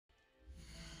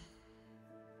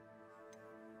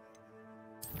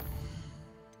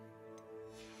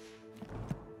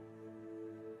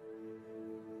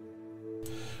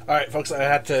Alright, folks, I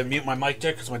had to mute my mic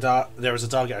there because there was a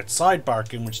dog outside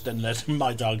barking, which then led to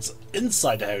my dogs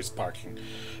inside the house barking.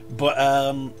 But,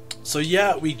 so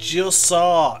yeah, we just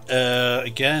saw,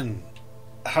 again,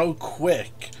 how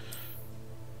quick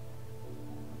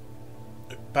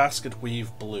basket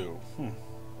weave blue.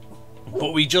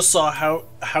 But we just saw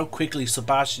how quickly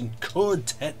Sebastian could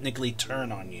technically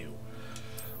turn on you.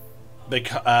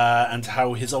 And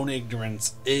how his own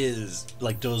ignorance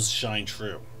does shine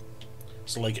through.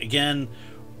 So, again,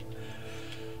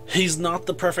 he's not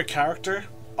the perfect character,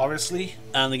 obviously,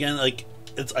 and again,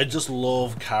 I just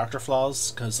love character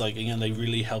flaws, because, again, they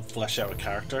really help flesh out a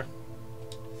character.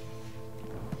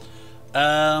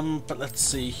 But let's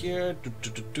see here.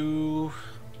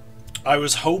 I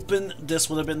was hoping this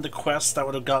would have been the quest that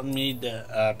would have gotten me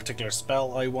the particular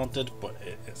spell I wanted, but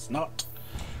it's not.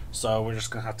 So we're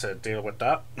just gonna have to deal with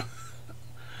that.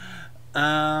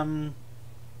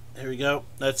 Here we go.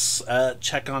 Let's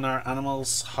check on our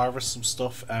animals, harvest some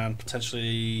stuff, and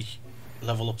potentially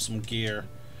level up some gear.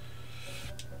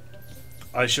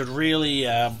 I should really,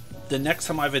 the next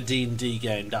time I have a D&D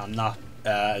game that I'm not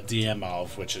DM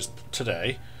of, which is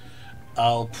today,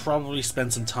 I'll probably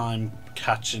spend some time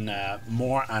catching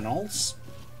more animals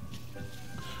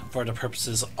for the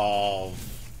purposes of,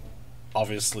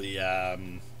 obviously,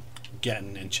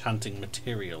 getting enchanting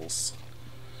materials.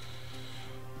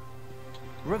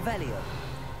 Revelio.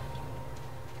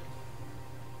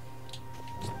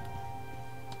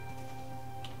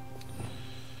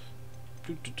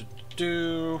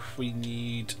 We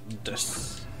need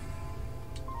this.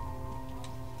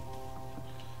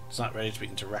 It's not ready to be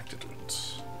interacted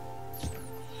with.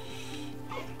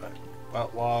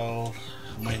 But while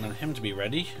I'm waiting on him to be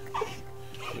ready,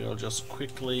 we'll just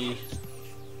quickly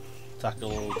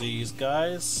tackle these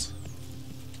guys.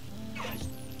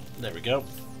 There we go.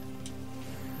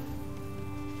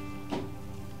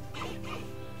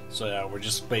 So yeah, we're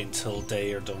just waiting until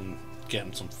they are done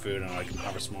getting some food and I can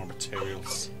harvest more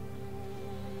materials.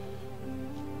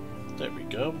 There we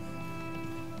go.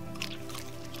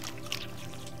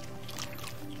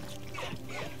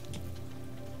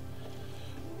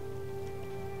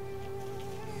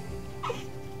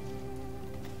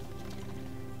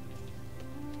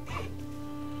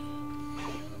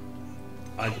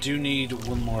 I do need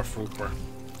one more fruiter.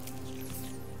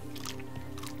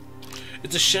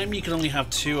 It's a shame you can only have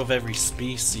 2 of every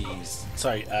species.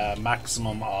 Sorry,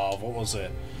 maximum of, what was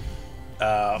it?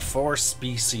 4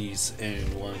 species in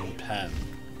one pen.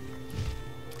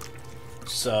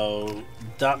 So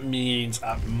that means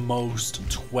at most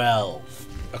 12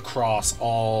 across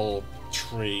all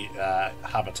 3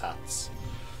 habitats.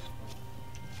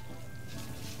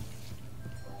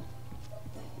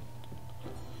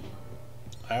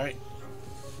 Alright.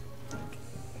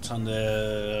 Time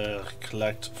to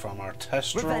collect from our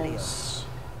testrals.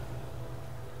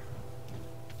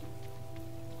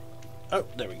 Oh,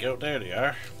 there we go. There they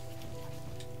are.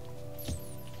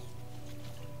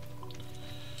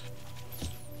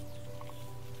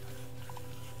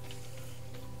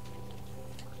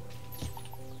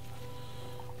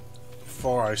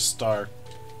 Before I start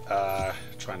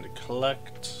trying to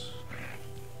collect,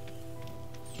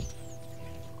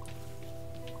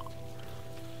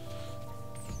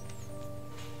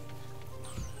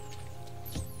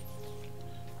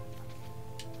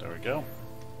 there we go.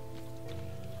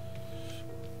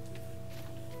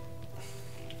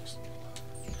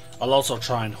 I'll also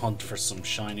try and hunt for some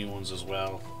shiny ones as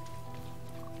well.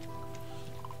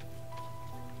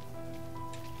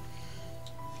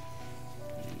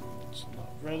 It's not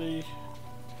ready.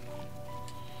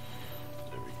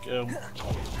 There we go.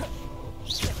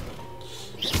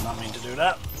 Did not mean to do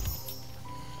that.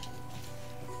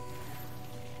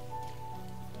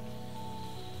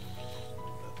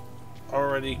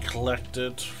 Already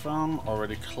collected from.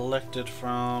 Already collected.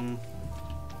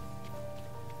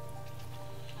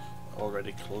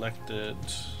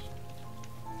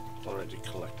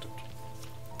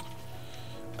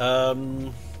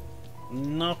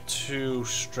 Not too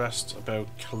stressed about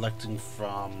collecting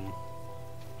from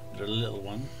the little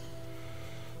one.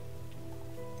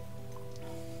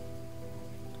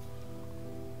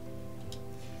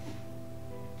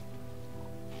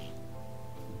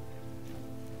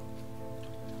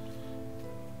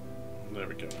 There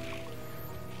we go.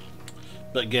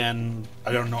 But again,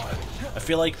 I don't know. I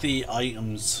feel like the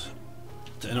items,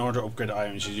 in order to upgrade the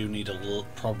items, you do need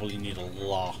probably need a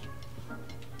lot.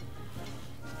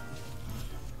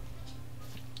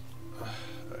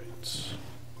 Right.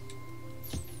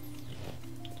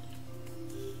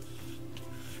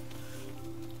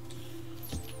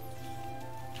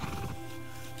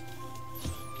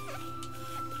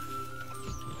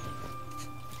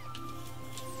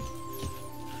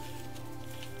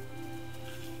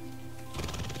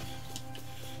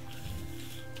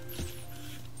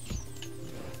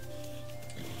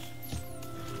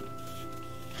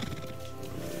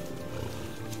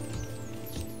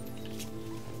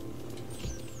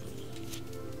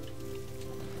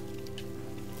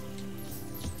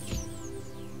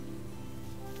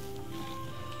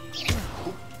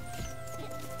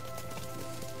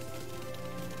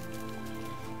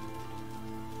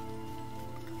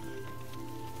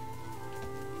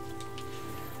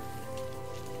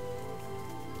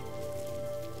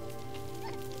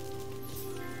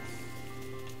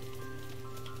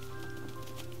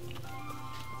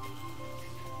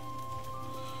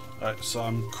 Alright, so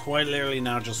I'm quite literally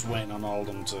now just waiting on all of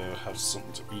them to have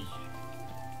something to eat.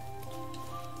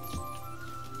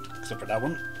 Except for that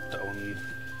one. That one.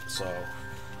 So.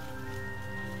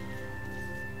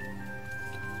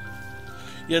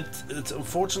 Yeah, it's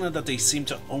unfortunate that they seem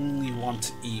to only want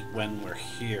to eat when we're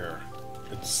here.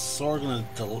 It's sort of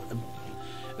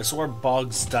it sort of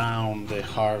bogs down the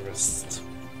harvest.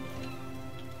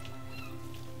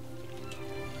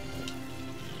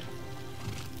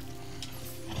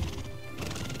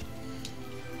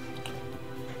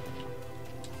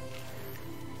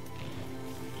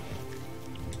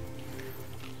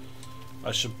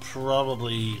 I should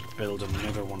probably build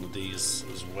another one of these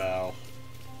as well.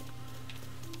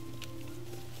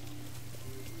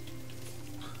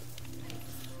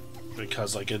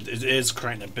 Because like it is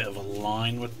creating a bit of a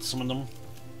line with some of them.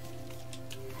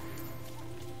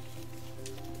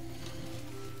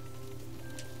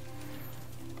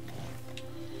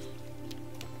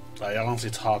 I honestly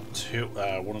thought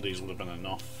one of these would have been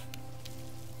enough.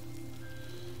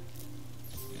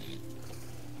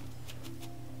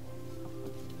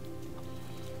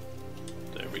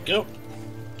 There we go.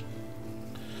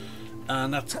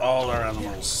 And that's all our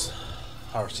animals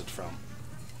harvested from.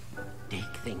 Dick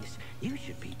thinks you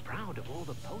should be proud of all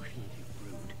the potions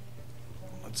you've brewed.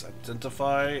 Let's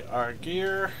identify our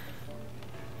gear.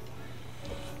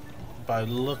 By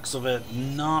the looks of it,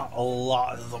 not a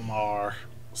lot of them are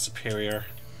superior.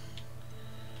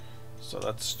 So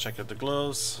let's check out the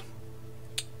gloves.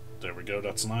 There we go,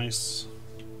 that's nice.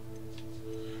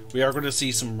 We are going to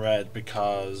see some red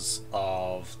because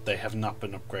of they have not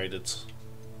been upgraded.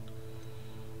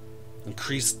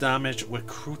 Increased damage with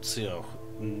Crucio.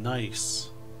 Nice.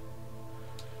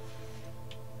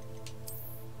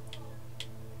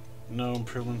 No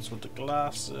improvements with the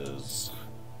glasses.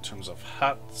 In terms of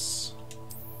hats,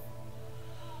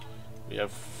 we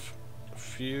have a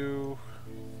few.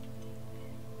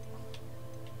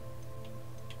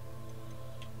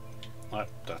 Right,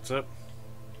 that's it.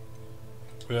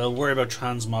 We'll worry about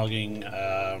transmogging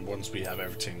once we have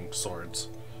everything sorted.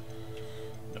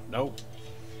 Nope.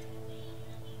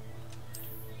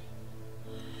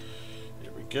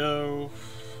 Here we go.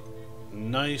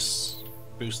 Nice.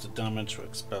 Boosted damage for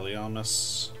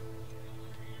Expelliarmus.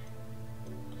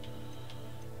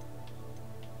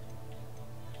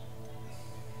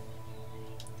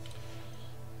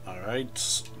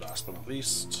 Alright, last but not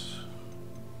least,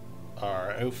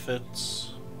 our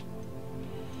outfits.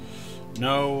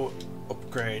 No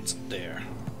upgrades there.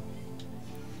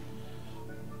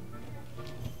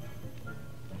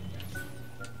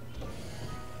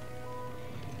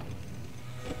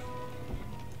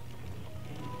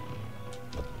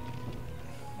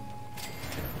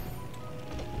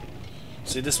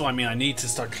 See, this is what I mean. I need to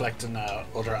start collecting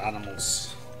other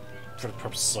animals for the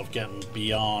purposes of getting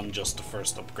beyond just the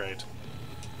first upgrade.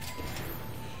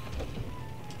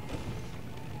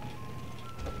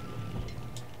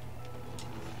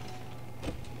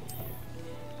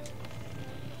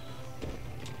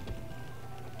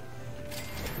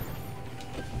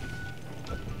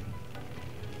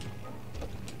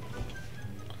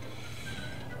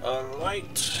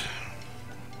 Alright.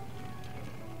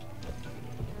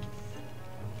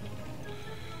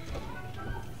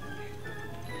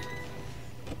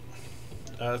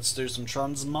 Let's do some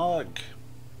transmog.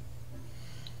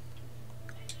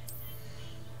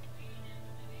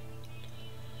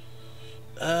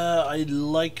 I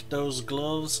like those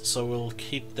gloves, so we'll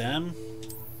keep them.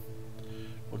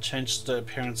 We'll change the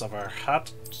appearance of our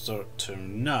hat to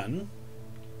none.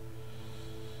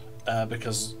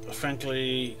 Because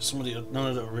frankly, none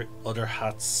of the other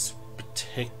hats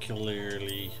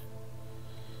particularly.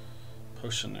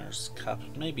 Potioner's cap,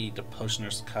 maybe the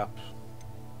Potioner's cap.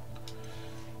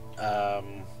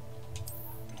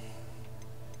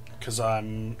 Because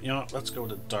you know, let's go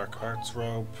with the Dark Arts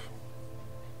robe.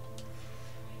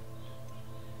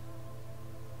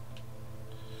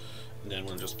 And then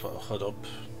we'll just put a hood up.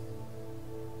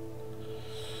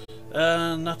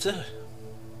 And that's it.